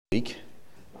week,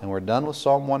 and we're done with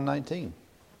Psalm 119.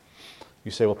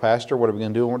 You say, well, Pastor, what are we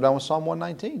going to do when we're done with Psalm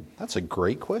 119? That's a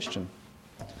great question.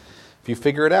 If you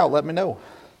figure it out, let me know.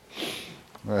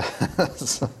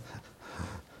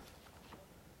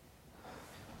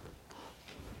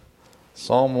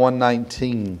 Psalm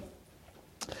 119.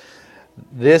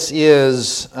 This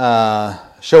is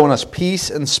showing us peace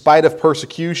in spite of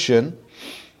persecution.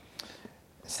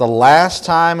 It's the last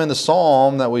time in the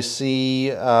psalm that we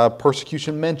see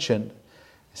persecution mentioned.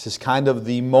 This is kind of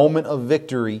the moment of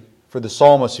victory for the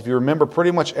psalmist. If you remember,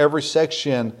 pretty much every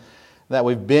section that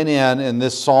we've been in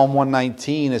this Psalm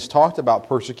 119 has talked about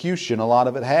persecution. A lot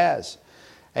of it has.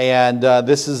 And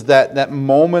this is that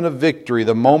moment of victory,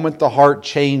 the moment the heart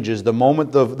changes, the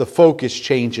moment the focus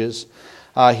changes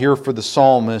here for the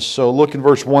psalmist. So look in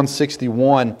verse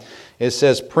 161. It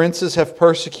says, "Princes have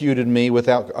persecuted me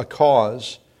without a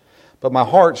cause, but my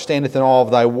heart standeth in awe of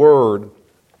thy word."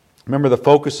 Remember, the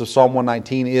focus of Psalm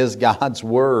 119 is God's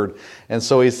word. And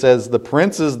so he says, the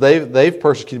princes, they've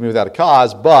persecuted me without a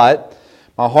cause, but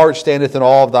my heart standeth in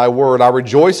awe of thy word. I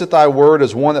rejoice at thy word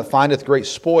as one that findeth great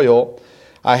spoil.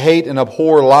 I hate and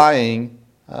abhor lying,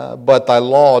 but thy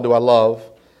law do I love.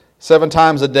 7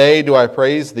 times a day do I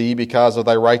praise thee because of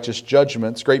thy righteous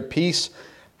judgments. Great peace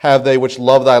have they which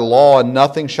love thy law, and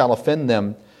nothing shall offend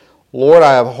them. Lord,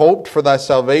 I have hoped for thy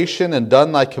salvation and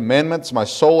done thy commandments. My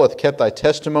soul hath kept thy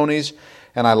testimonies,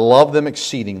 and I love them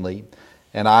exceedingly.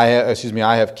 And I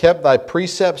have kept thy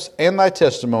precepts and thy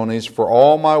testimonies, for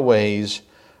all my ways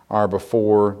are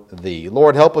before thee.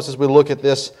 Lord, help us as we look at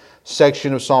this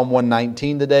section of Psalm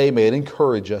 119 today. May it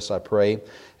encourage us, I pray.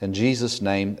 In Jesus'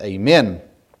 name, amen.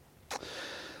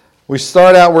 We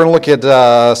start out, we're going to look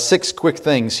at 6 quick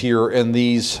things here in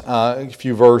these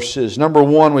few verses. Number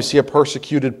 1, we see a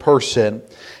persecuted person.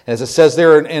 As it says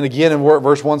there, and again in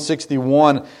verse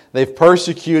 161, they've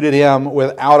persecuted him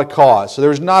without a cause. So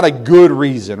there's not a good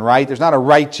reason, right? There's not a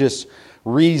righteous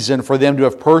reason for them to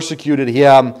have persecuted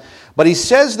him. But he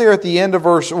says there at the end of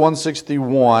verse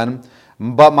 161,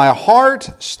 "But my heart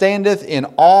standeth in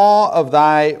awe of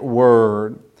thy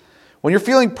word." When you're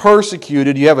feeling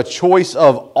persecuted, you have a choice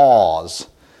of awes.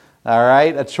 All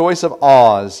right? A choice of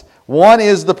awes. One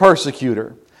is the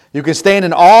persecutor. You can stand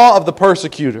in awe of the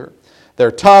persecutor.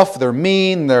 They're tough, they're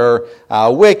mean, they're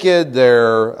wicked,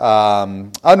 they're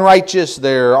unrighteous,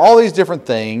 they're all these different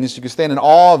things. You can stand in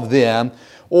awe of them,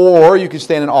 or you can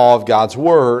stand in awe of God's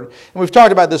Word. And we've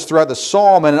talked about this throughout the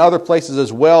Psalm and in other places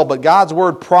as well, but God's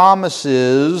Word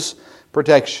promises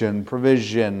protection,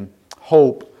 provision,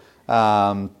 hope,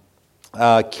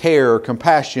 care,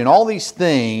 compassion, all these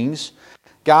things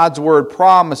God's Word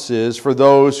promises for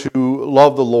those who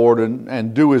love the Lord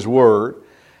and do His Word.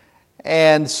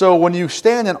 And so when you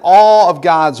stand in awe of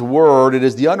God's Word, it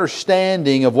is the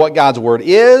understanding of what God's Word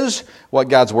is, what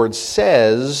God's Word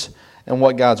says, and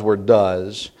what God's Word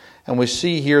does. And we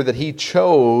see here that he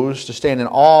chose to stand in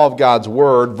awe of God's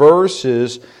Word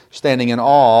versus standing in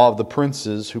awe of the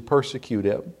princes who persecute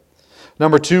him.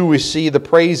 Number 2, we see the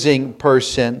praising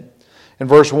person. In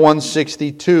verse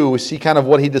 162, we see kind of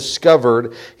what he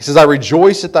discovered. He says, "I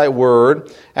rejoice at thy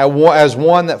word as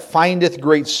one that findeth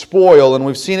great spoil." And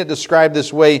we've seen it described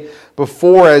this way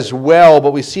before as well,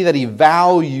 but we see that he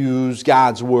values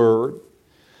God's word.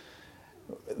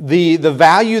 The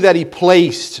value that he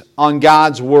placed on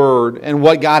God's word and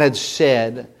what God had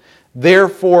said,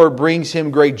 therefore brings him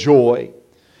great joy.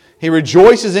 He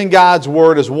rejoices in God's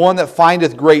word as one that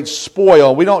findeth great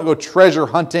spoil. We don't go treasure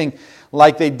hunting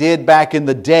like they did back in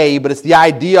the day, but it's the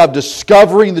idea of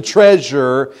discovering the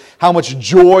treasure, how much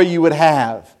joy you would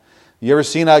have. You ever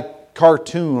seen a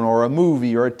cartoon or a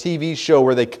movie or a TV show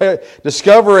where they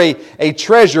discover a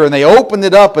treasure and they open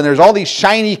it up and there's all these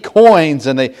shiny coins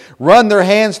and they run their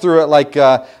hands through it like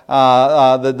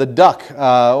the duck,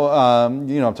 I'm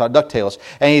talking DuckTales,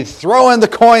 and he's throwing the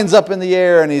coins up in the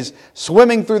air and he's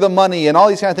swimming through the money and all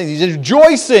these kind of things. He's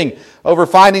rejoicing over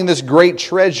finding this great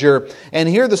treasure. And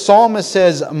here the psalmist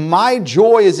says, my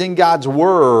joy is in God's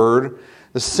word,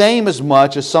 the same as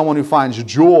much as someone who finds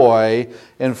joy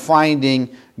in finding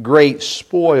great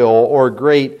spoil or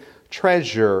great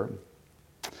treasure.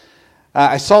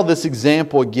 I saw this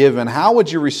example given. How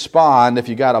would you respond if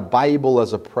you got a Bible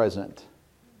as a present?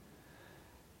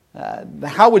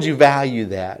 How would you value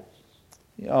that?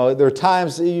 You know, there are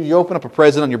times you open up a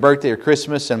present on your birthday or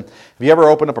Christmas, and have you ever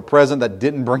opened up a present that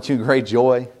didn't bring you great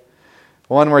joy?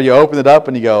 One where you open it up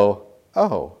and you go,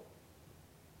 "Oh,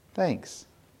 thanks."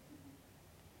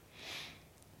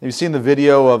 Have you seen the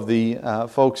video of the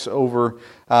folks over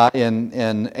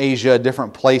in Asia,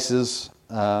 different places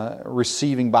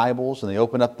receiving Bibles, and they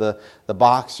open up the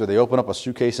box, or they open up a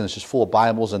suitcase and it's just full of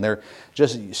Bibles, and they're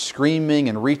just screaming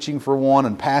and reaching for one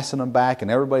and passing them back, and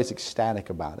everybody's ecstatic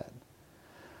about it.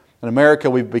 In America,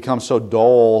 we've become so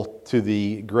dull to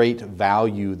the great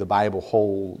value the Bible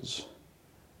holds.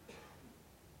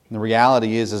 And the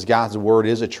reality is God's Word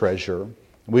is a treasure.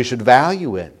 We should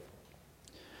value it.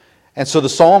 And so the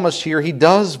psalmist here, he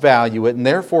does value it, and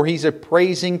therefore he's a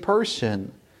praising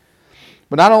person.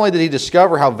 But not only did he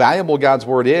discover how valuable God's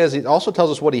Word is, he also tells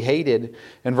us what he hated.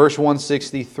 In verse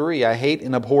 163, I hate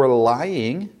and abhor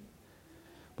lying,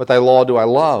 but thy law do I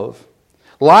love.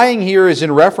 Lying here is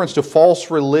in reference to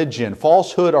false religion,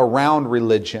 falsehood around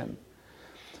religion.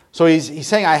 So he's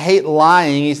saying, I hate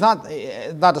lying. He's not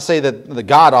to say that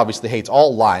God obviously hates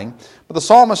all lying, but the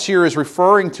psalmist here is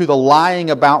referring to the lying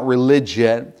about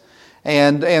religion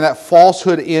and that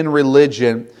falsehood in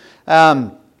religion.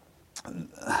 Do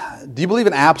you believe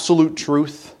in absolute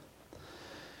truth?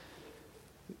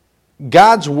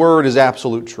 God's Word is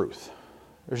absolute truth.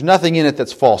 There's nothing in it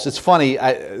that's false. It's funny,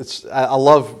 I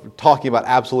love talking about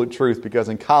absolute truth because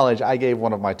in college I gave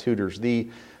one of my tutors the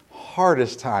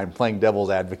hardest time playing devil's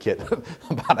advocate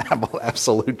about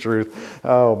absolute truth.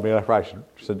 Oh man, I probably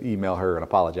should email her and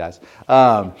apologize.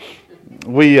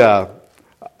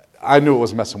 I knew it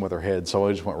was messing with her head, so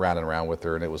I just went round and round with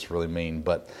her, and it was really mean.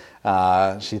 But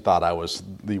she thought I was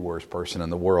the worst person in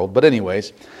the world. But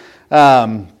anyways,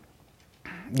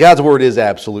 God's Word is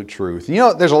absolute truth. You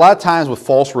know, there's a lot of times with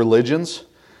false religions,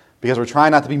 because we're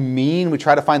trying not to be mean, we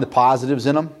try to find the positives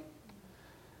in them.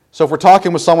 So if we're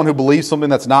talking with someone who believes something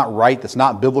that's not right, that's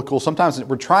not biblical, sometimes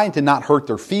we're trying to not hurt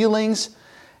their feelings.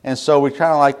 And so we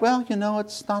kind of like, well, you know,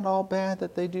 it's not all bad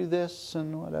that they do this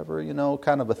and whatever, you know,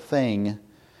 kind of a thing.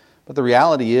 But the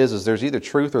reality is there's either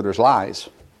truth or there's lies.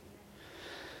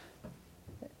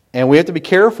 And we have to be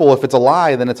careful. If it's a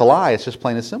lie, then it's a lie. It's just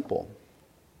plain and simple.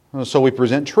 So we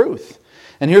present truth.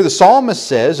 And here the psalmist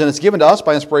says, and it's given to us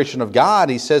by inspiration of God,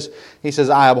 he says,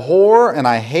 I abhor and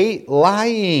I hate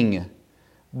lying,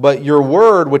 but your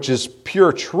word, which is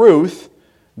pure truth,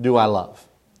 do I love.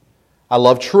 I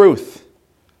love truth.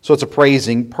 So it's a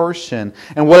praising person.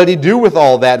 And what did he do with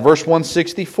all that? Verse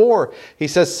 164, he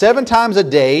says, 7 times a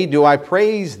day do I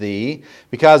praise thee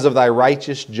because of thy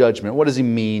righteous judgment. What does he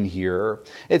mean here?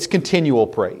 It's continual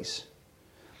praise.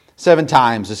 7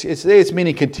 times. It's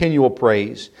meaning continual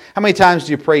praise. How many times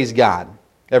do you praise God?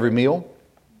 Every meal?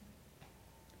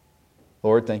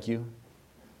 Lord, thank you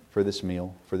for this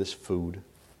meal, for this food.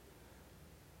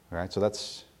 All right, so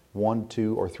that's 1,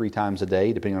 2, or 3 times a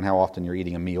day, depending on how often you're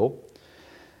eating a meal.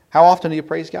 How often do you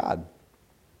praise God?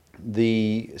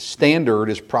 The standard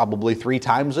is probably 3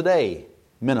 times a day,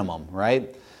 minimum,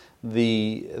 right?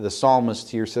 The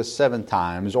psalmist here says 7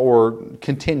 times, or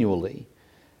continually,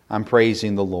 I'm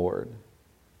praising the Lord.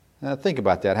 Now think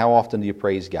about that. How often do you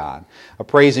praise God? A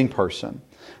praising person.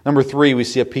 Number 3, we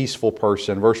see a peaceful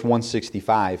person. Verse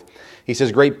 165. He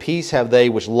says, great peace have they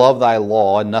which love thy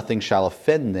law, and nothing shall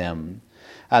offend them.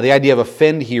 The idea of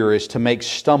offend here is to make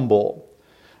stumble.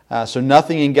 So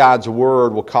nothing in God's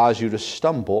Word will cause you to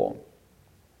stumble.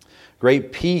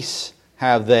 Great peace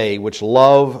have they which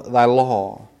love thy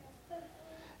law.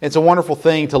 It's a wonderful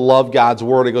thing to love God's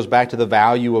Word. It goes back to the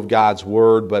value of God's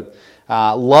Word, but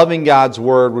loving God's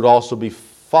Word would also be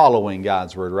following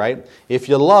God's Word, right? If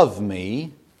you love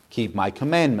me, keep my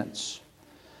commandments.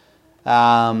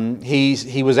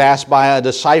 He was asked by a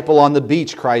disciple on the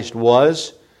beach, Christ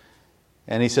was,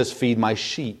 and he says, feed my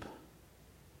sheep.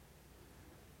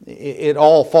 It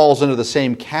all falls into the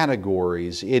same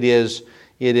categories. It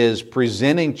is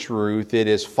presenting truth, it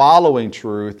is following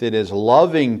truth, it is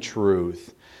loving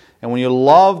truth. And when you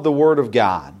love the Word of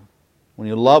God, when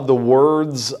you love the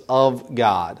words of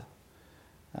God,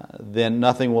 then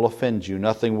nothing will offend you,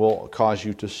 nothing will cause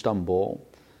you to stumble.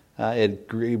 It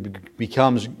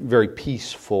becomes very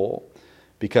peaceful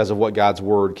because of what God's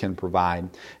Word can provide.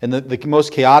 In the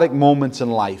most chaotic moments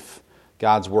in life,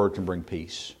 God's Word can bring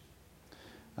peace.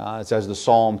 It's as the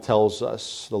Psalm tells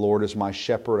us, the Lord is my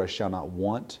shepherd, I shall not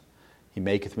want. He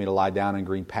maketh me to lie down in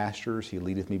green pastures. He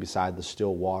leadeth me beside the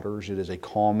still waters. It is a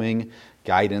calming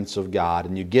guidance of God,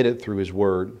 and you get it through His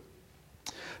Word.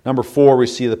 Number 4, we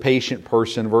see the patient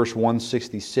person, verse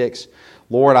 166.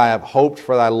 Lord, I have hoped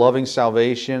for thy loving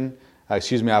salvation. I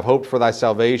have hoped for thy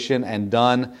salvation and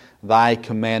done thy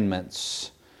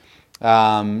commandments.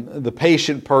 The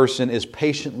patient person is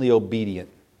patiently obedient.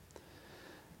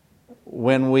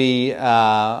 When we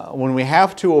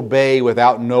have to obey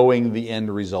without knowing the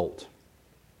end result.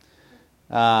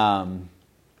 My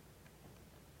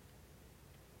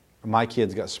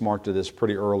kids got smart to this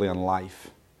pretty early in life.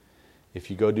 If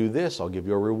you go do this, I'll give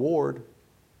you a reward.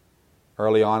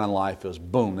 Early on in life, it was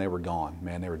boom, they were gone.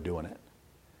 Man, they were doing it.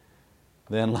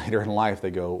 Then later in life,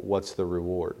 they go, what's the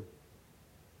reward?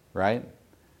 Right?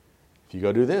 If you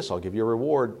go do this, I'll give you a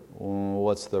reward.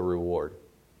 What's the reward?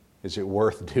 Is it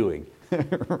worth doing?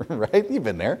 Right? You've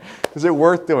been there. Is it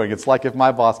worth doing? It's like if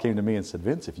my boss came to me and said,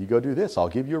 Vince, if you go do this, I'll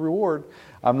give you a reward.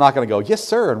 I'm not going to go, yes,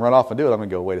 sir, and run off and do it. I'm going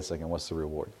to go, wait a second, what's the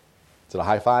reward? Is it a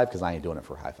high five? Because I ain't doing it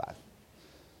for a high five.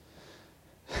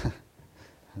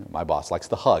 My boss likes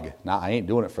the hug. Now, I ain't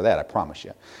doing it for that, I promise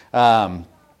you. A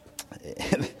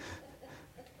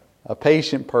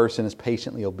patient person is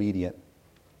patiently obedient.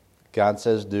 God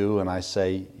says do, and I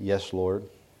say, yes, Lord,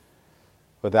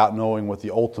 without knowing what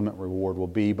the ultimate reward will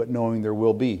be, but knowing there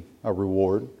will be a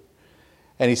reward.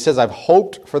 And he says, I've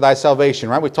hoped for thy salvation.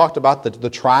 Right? We talked about the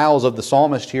trials of the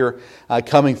psalmist here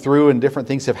coming through, and different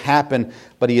things have happened,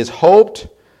 but he has hoped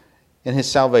in his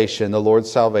salvation, the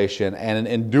Lord's salvation, and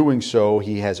in doing so,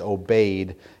 he has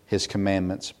obeyed his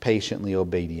commandments, patiently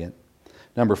obedient.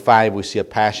 Number 5, we see a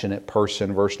passionate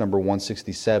person. Verse number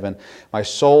 167. My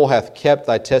soul hath kept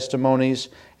thy testimonies,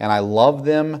 and I love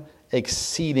them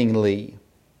exceedingly.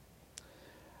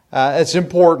 It's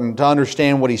important to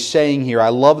understand what he's saying here. I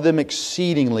love them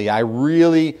exceedingly. I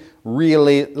really,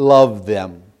 really love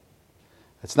them.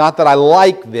 It's not that I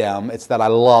like them, it's that I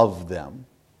love them.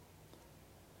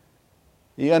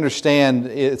 You understand,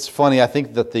 it's funny, I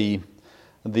think that the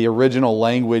original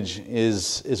language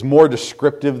is more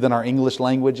descriptive than our English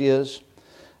language is.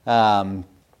 And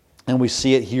we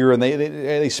see it here, and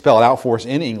they spell it out for us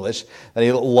in English, that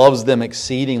he loves them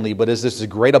exceedingly. But is this a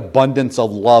great abundance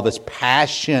of love, this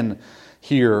passion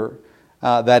here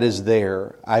that is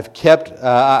there. I've kept,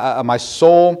 my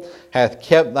soul hath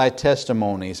kept thy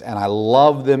testimonies, and I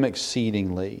love them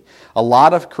exceedingly. A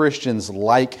lot of Christians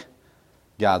like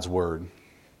God's Word.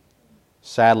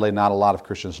 Sadly, not a lot of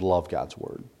Christians love God's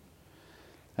Word.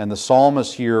 And the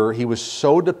psalmist here, he was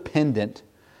so dependent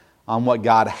on what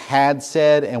God had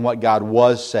said and what God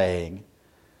was saying,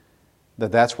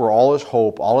 that's where all his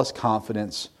hope, all his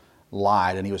confidence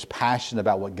lied. And he was passionate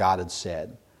about what God had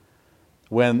said.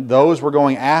 When those were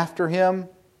going after him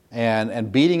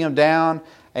and beating him down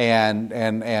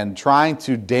and trying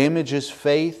to damage his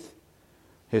faith,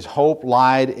 his hope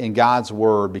lied in God's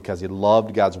Word because he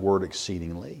loved God's Word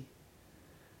exceedingly.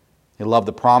 He loved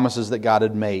the promises that God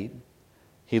had made.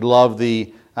 He loved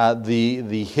the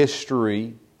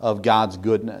history of God's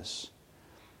goodness.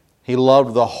 He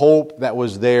loved the hope that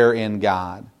was there in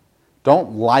God.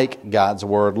 Don't like God's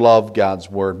Word, love God's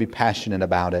Word, be passionate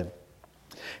about it.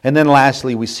 And then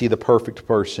lastly, we see the perfect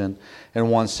person in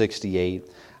 168.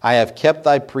 I have kept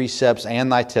thy precepts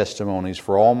and thy testimonies,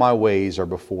 for all my ways are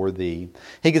before thee.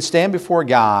 He could stand before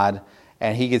God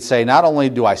and he could say, not only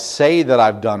do I say that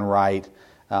I've done right,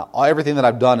 everything that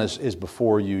I've done is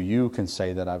before you. You can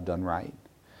say that I've done right.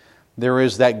 There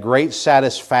is that great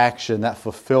satisfaction, that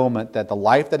fulfillment, that the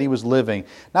life that he was living,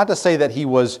 not to say that he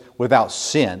was without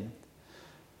sin,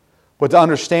 but to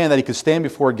understand that he could stand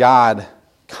before God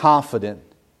confident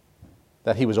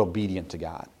that he was obedient to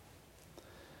God.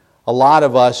 A lot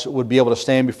of us would be able to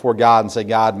stand before God and say,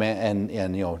 God, man,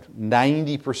 and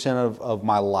 90% of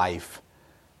my life,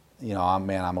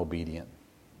 I'm obedient.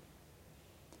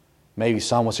 Maybe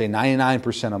some would say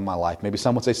 99% of my life. Maybe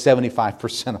some would say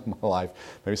 75% of my life.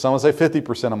 Maybe some would say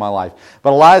 50% of my life.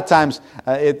 But a lot of times,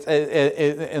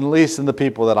 at least in the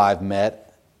people that I've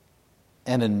met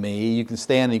and in me, you can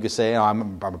stand and you can say,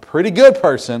 I'm a pretty good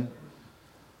person.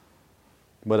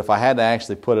 But if I had to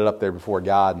actually put it up there before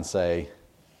God and say,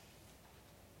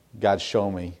 God, show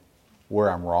me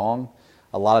where I'm wrong,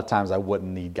 a lot of times I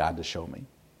wouldn't need God to show me.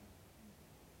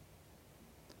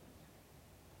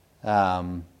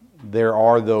 There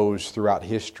are those throughout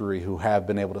history who have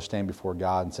been able to stand before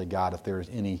God and say, God, if there is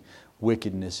any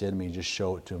wickedness in me, just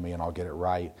show it to me and I'll get it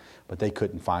right. But they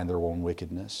couldn't find their own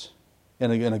wickedness in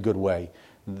a good way.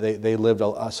 They lived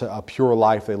a pure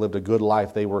life. They lived a good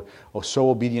life. They were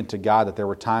so obedient to God that there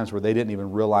were times where they didn't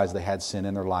even realize they had sin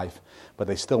in their life. But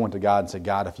they still went to God and said,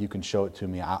 God, if you can show it to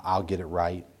me, I'll get it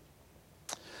right.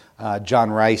 John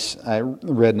Rice, I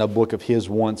read in a book of his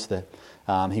once that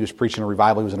he was preaching a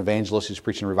revival. He was an evangelist. He was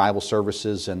preaching revival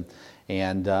services, and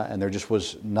there just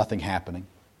was nothing happening.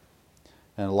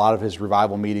 And a lot of his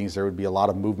revival meetings, there would be a lot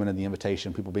of movement in the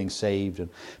invitation, people being saved, and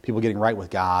people getting right with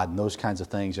God, and those kinds of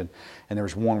things. And there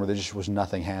was one where there just was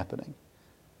nothing happening.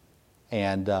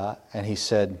 And he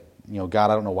said,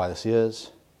 God, I don't know why this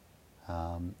is.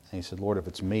 And he said, Lord, if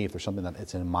it's me, if there's something that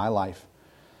it's in my life,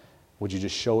 would you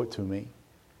just show it to me?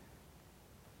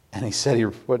 And he said he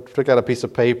took out a piece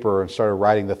of paper and started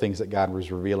writing the things that God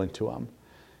was revealing to him.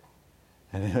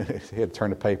 And he had to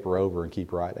turn the paper over and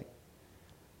keep writing.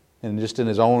 And just in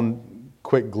his own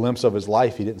quick glimpse of his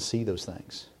life, he didn't see those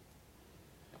things.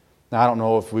 Now, I don't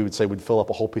know if we would say we'd fill up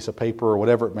a whole piece of paper or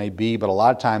whatever it may be, but a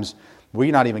lot of times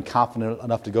we're not even confident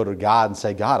enough to go to God and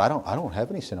say, God, I don't have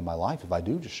any sin in my life. If I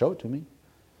do, just show it to me.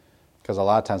 Because a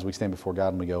lot of times we stand before God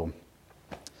and we go,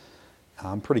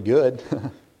 I'm pretty good,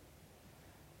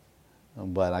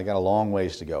 but I got a long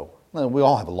ways to go. Well, we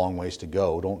all have a long ways to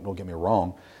go, don't get me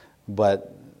wrong,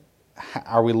 but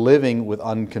are we living with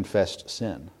unconfessed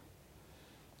sin?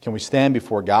 Can we stand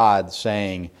before God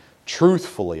saying,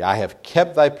 truthfully, I have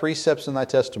kept thy precepts and thy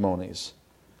testimonies.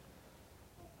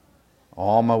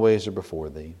 All my ways are before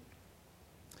thee.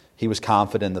 He was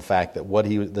confident in the fact that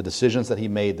the decisions that he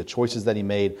made, the choices that he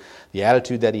made, the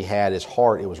attitude that he had, his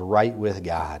heart, it was right with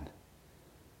God.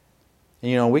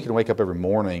 And we can wake up every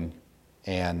morning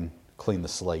and clean the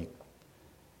slate.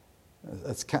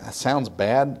 It sounds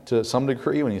bad to some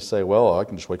degree when you say, well, I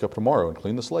can just wake up tomorrow and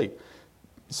clean the slate.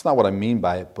 That's not what I mean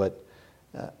by it, but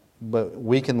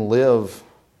we can live.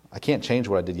 I can't change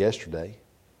what I did yesterday,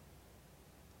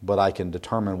 but I can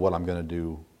determine what I'm going to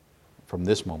do from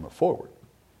this moment forward.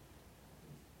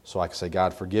 So I can say,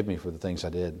 God, forgive me for the things I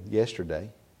did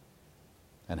yesterday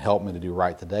and help me to do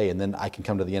right today. And then I can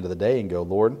come to the end of the day and go,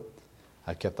 Lord,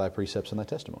 I've kept thy precepts and thy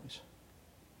testimonies.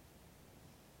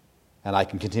 And I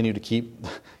can continue to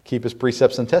keep his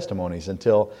precepts and testimonies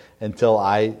until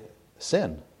I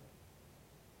sin.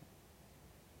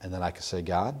 And then I can say,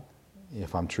 God,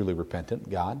 if I'm truly repentant,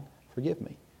 God, forgive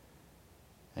me.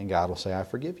 And God will say, I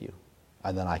forgive you.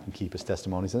 And then I can keep his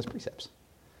testimonies and his precepts.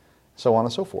 So on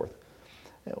and so forth.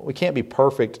 We can't be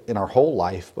perfect in our whole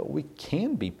life, but we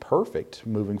can be perfect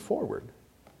moving forward.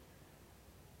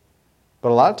 But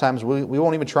a lot of times we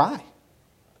won't even try.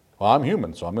 Well, I'm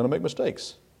human, so I'm going to make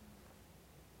mistakes.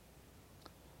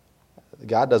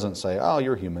 God doesn't say, oh,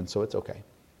 you're human, so it's okay.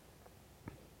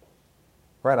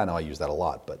 Right, I know I use that a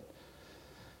lot, but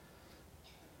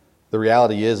the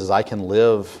reality is I can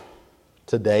live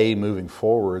today moving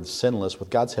forward sinless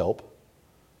with God's help.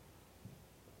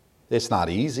 It's not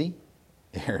easy.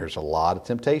 There's a lot of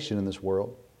temptation in this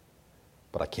world,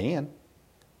 but I can.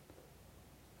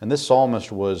 And this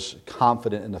psalmist was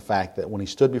confident in the fact that when he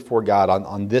stood before God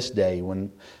on this day,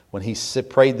 when he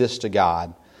prayed this to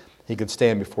God, he could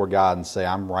stand before God and say,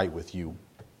 I'm right with you.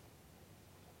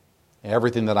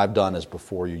 Everything that I've done is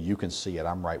before you. You can see it.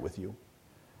 I'm right with you.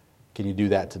 Can you do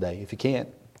that today? If you can't,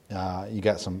 you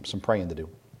got some praying to do.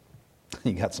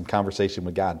 You got some conversation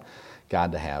with God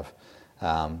to have.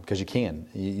 Because you can.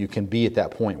 You can be at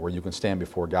that point where you can stand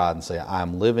before God and say,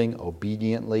 I'm living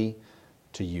obediently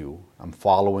to you. I'm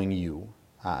following you.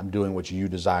 I'm doing what you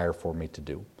desire for me to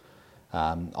do.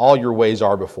 All your ways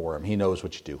are before him. He knows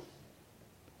what you do.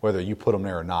 Whether you put them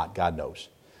there or not, God knows.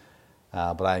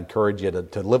 But I encourage you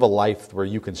to live a life where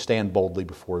you can stand boldly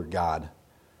before God.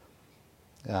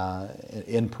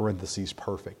 In parentheses,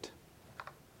 perfect.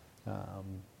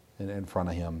 In front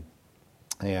of him.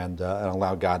 And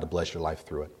allow God to bless your life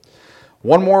through it.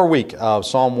 One more week of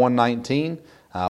Psalm 119.